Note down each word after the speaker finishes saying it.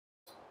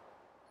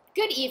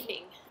Good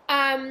evening.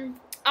 I'm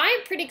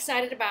pretty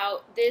excited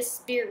about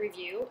this beer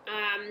review,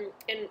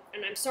 and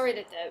I'm sorry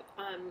that the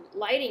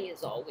lighting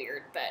is all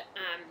weird, but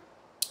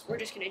we're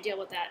just going to deal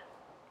with that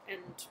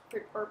and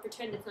or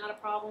pretend it's not a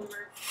problem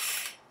or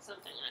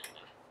something. I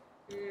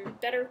don't know.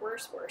 Better,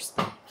 worse, worse.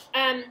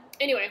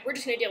 Anyway, we're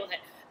just going to deal with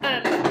it.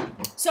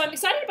 So I'm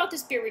excited about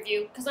this beer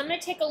review because I'm going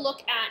to take a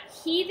look at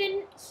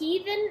Heathen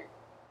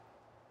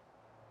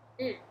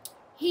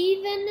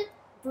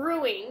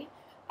Brewing.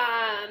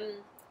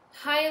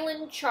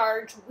 Highland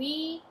Charge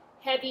Wee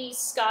Heavy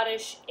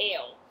Scottish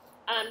Ale.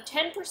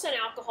 10%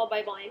 alcohol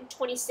by volume,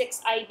 26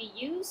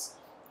 IBUs.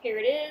 Here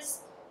it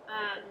is.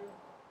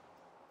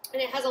 And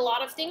it has a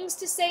lot of things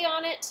to say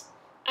on it.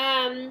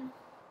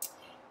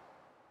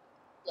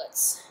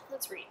 Let's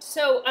read.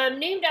 So,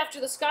 named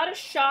after the Scottish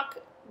shock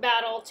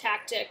battle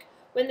tactic,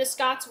 when the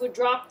Scots would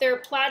drop their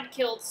plaid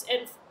kilts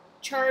and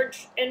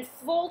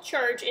full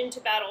charge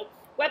into battle,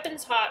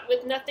 weapons hot,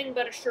 with nothing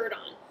but a shirt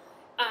on.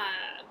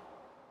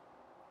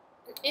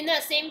 In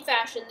that same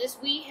fashion, this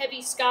wee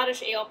heavy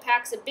Scottish ale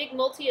packs a big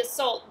malty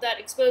assault that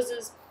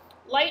exposes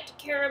light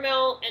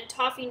caramel and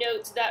toffee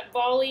notes that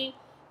volley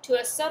to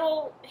a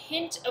subtle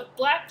hint of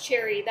black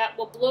cherry that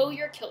will blow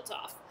your kilt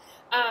off.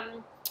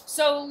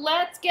 So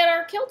let's get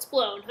our kilts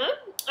blown, huh?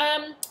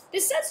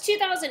 This says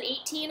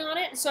 2018 on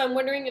it, so I'm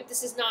wondering if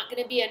this is not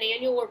going to be an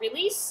annual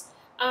release.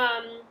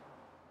 And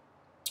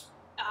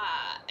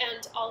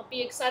I'll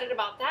be excited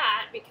about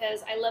that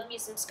because I love me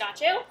some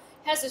Scotch ale.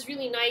 It has this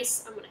really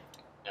nice,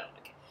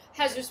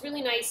 has this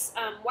really nice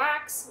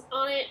wax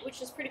on it, which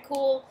is pretty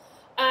cool.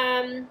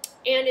 And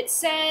it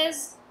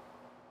says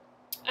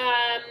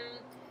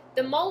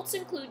the malts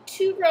include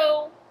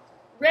 2-row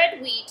red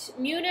wheat,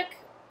 Munich,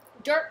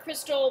 dark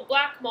crystal,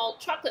 black malt,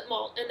 chocolate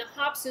malt, and the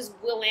hops is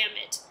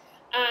Willamette.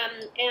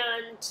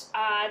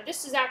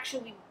 This is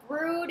actually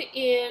brewed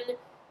in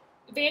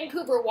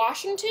Vancouver,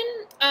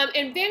 Washington.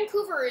 And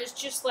Vancouver is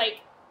just like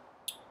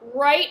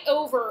right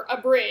over a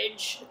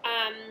bridge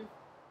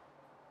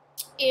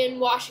in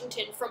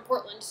Washington from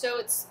Portland, so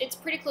it's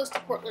pretty close to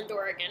Portland,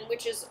 Oregon,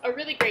 which is a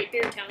really great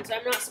beer town, so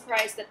I'm not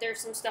surprised that there's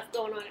some stuff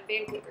going on in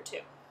Vancouver,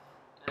 too.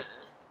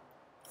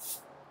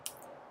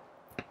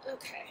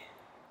 Okay.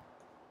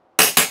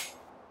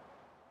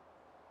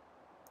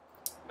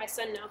 My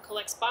son now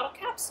collects bottle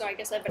caps, so I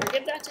guess I better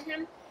give that to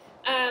him.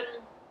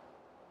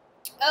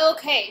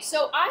 Okay,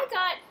 so I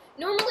got,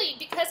 normally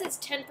because it's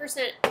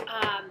 10%,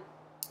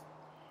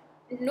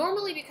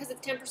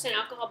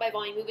 alcohol by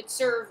volume, we would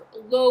serve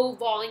low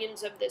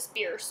volumes of this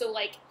beer. So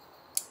like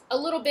a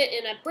little bit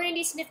in a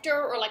brandy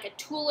snifter or like a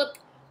tulip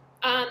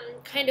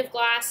kind of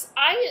glass.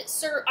 I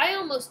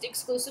almost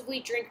exclusively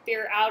drink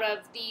beer out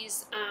of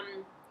these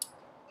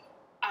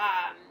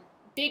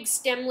big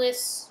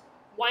stemless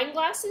wine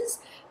glasses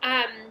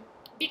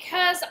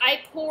because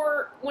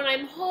when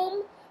I'm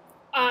home,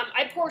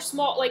 I pour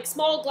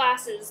small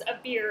glasses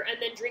of beer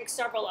and then drink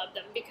several of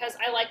them because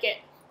I like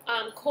it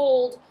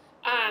cold.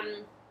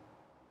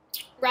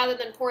 Rather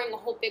than pouring a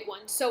whole big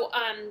one. So,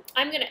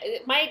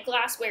 my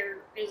glassware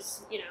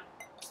is, I don't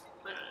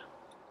know,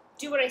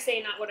 do what I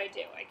say, not what I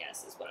do, I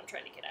guess, is what I'm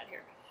trying to get at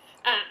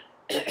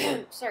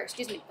here. Sorry,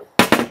 excuse me.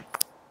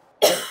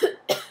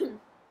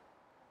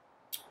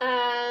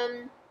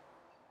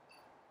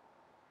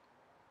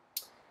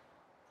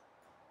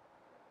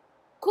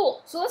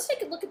 Cool, so let's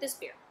take a look at this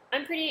beer.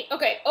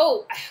 Okay,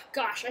 oh,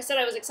 gosh, I said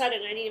I was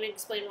excited and I didn't even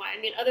explain why. I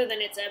mean, other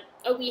than it's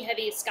a wee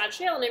heavy Scotch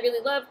ale, and I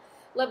really love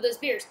those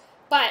beers.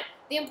 But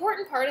the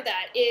important part of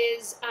that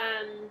is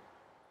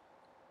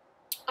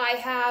I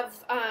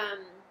have, I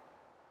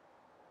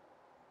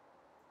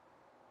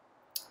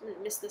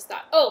missed this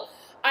thought. Oh,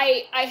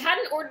 I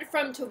hadn't ordered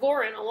from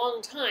Tavour in a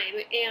long time,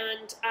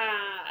 and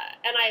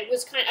I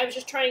was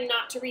just trying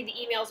not to read the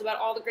emails about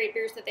all the great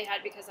beers that they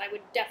had because I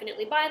would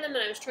definitely buy them,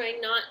 and I was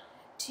trying not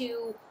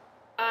to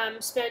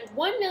spend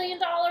 $1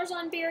 million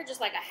on beer,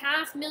 just like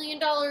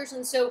 $500,000,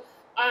 and so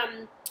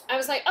I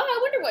was like, oh, I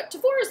wonder what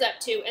Tavour is up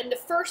to. And the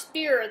first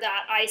beer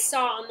that I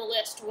saw on the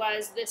list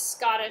was this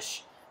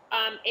Scottish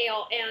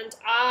ale, and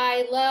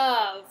I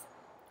love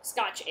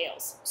Scotch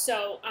ales.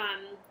 So,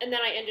 and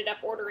then I ended up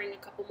ordering a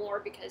couple more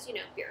because,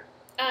 beer.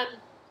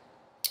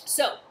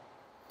 So,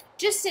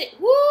 just sitting,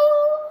 woo,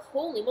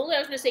 holy moly, I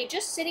was going to say,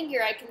 just sitting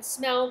here, I can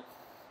smell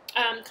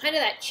kind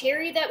of that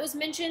cherry that was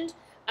mentioned.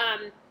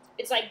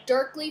 It's like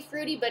darkly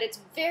fruity, but it's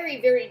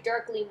very, very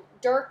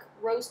dark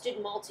roasted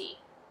malty.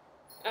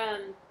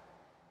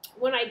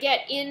 When I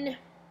get in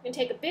and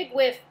take a big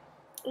whiff,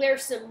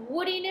 there's some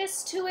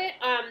woodiness to it,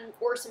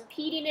 or some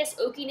peatiness,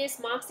 oakiness,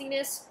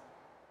 mossiness,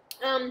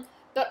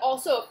 but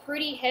also a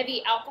pretty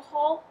heavy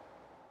alcohol,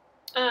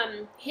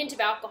 hint of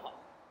alcohol.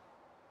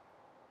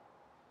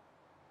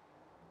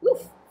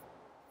 Woof.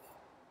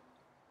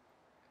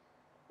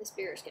 This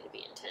beer is going to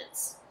be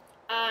intense.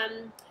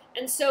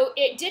 And so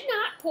it did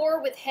not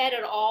pour with head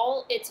at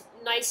all. It's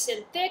nice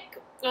and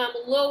thick,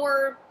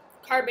 lower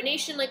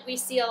carbonation like we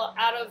see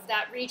out of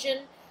that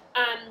region.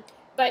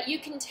 But you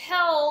can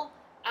tell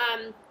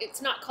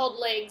it's not called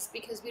legs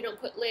because we don't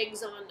put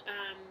legs on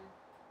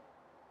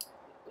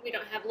we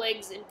don't have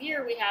legs in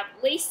beer, we have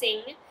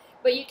lacing,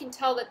 but you can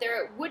tell that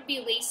there would be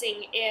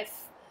lacing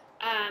if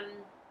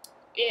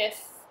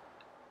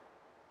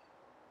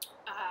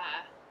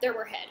there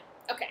were head.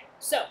 Okay,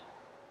 so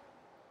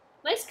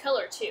nice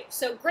color too.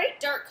 So great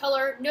dark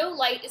color, no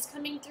light is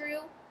coming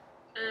through.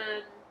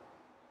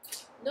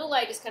 No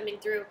light is coming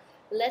through.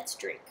 Let's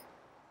drink.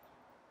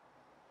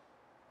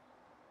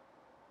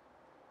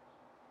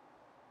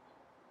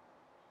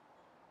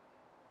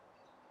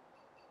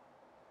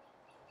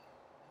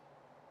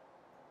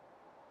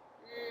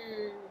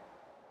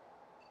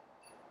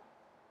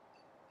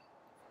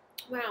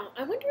 Wow,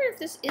 I wonder if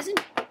this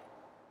isn't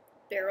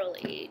barrel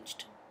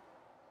aged.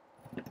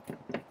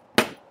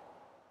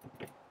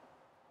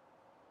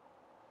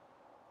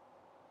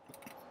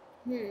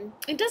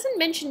 It doesn't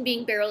mention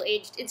being barrel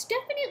aged. It's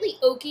definitely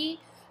oaky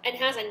and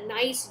has a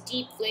nice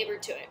deep flavor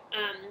to it.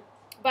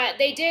 But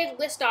they did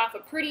list off a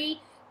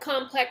pretty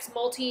complex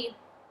malty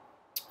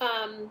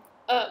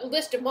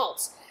list of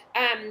malts.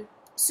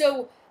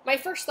 So my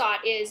first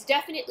thought is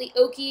definitely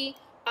oaky,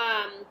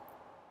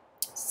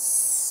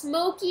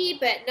 smoky,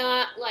 but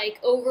not like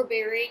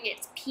overbearing.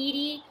 It's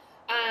peaty,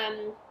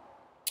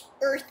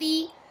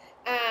 earthy,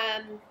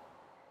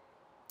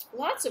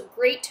 lots of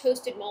great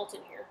toasted malt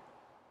in here.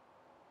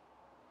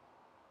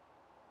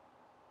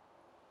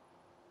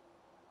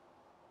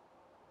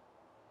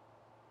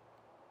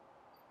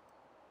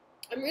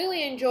 I'm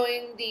really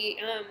enjoying the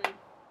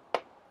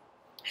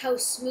how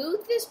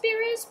smooth this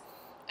beer is.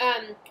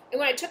 And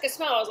when I took a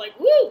smell, I was like,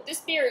 woo, this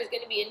beer is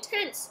going to be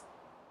intense.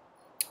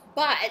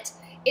 But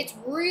it's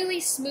really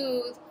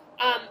smooth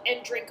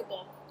and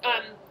drinkable.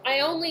 I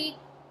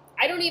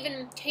don't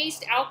even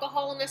taste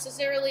alcohol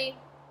necessarily.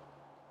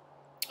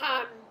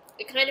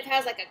 It kind of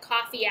has like a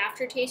coffee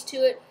aftertaste to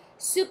it.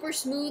 Super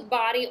smooth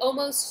body,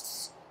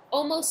 almost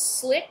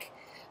slick,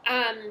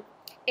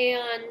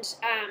 and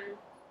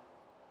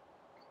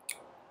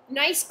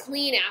nice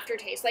clean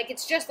aftertaste. Like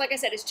it's just, like I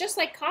said, it's just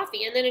like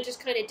coffee, and then it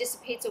just kind of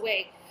dissipates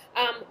away.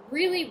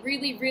 Really,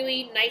 really,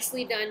 really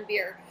nicely done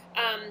beer.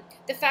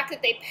 The fact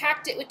that they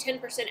packed it with 10%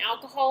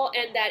 alcohol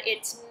and that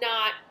it's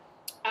not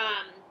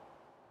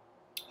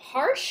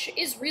harsh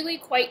is really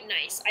quite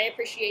nice. I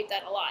appreciate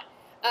that a lot.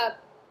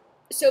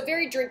 So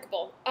very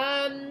drinkable.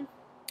 All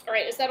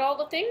right, is that all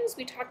the things?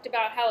 We talked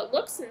about how it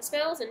looks and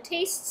smells and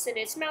tastes and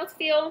its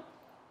mouthfeel,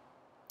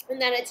 and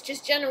that it's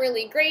just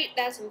generally great.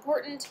 That's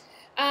important.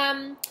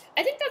 I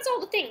think that's all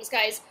the things,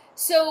 guys.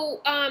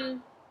 So,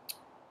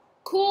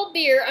 cool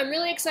beer. I'm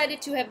really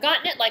excited to have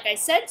gotten it, like I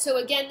said. So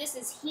again, this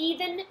is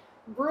Heathen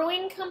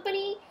Brewing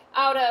Company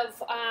out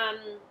of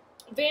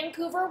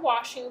Vancouver,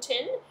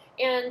 Washington,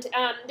 and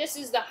this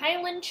is the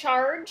Highland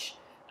Charge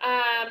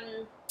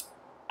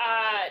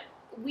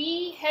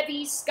wee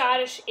heavy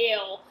Scottish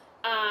ale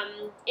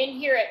in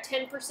here at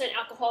 10%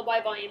 alcohol by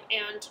volume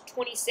and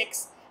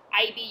 26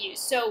 IBUs.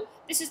 So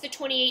this is the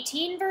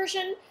 2018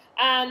 version.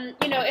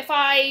 If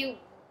I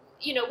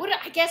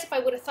guess if I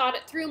would have thought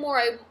it through more,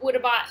 I would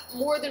have bought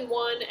more than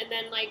one and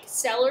then like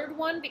cellared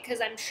one, because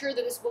I'm sure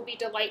that this will be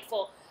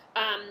delightful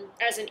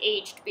as an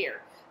aged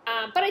beer.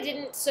 But I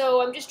didn't,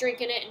 so I'm just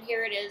drinking it, and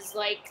here it is,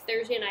 like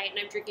Thursday night, and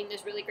I'm drinking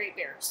this really great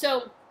beer.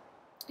 So,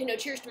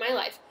 cheers to my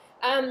life.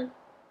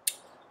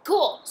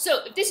 Cool.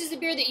 So if this is the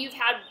beer that you've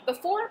had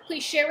before,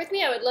 please share with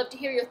me. I would love to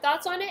hear your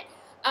thoughts on it.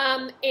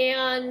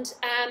 And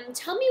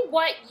tell me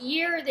what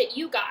year that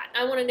you got.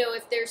 I want to know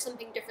if there's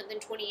something different than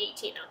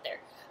 2018 out there.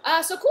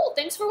 So cool.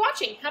 Thanks for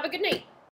watching. Have a good night.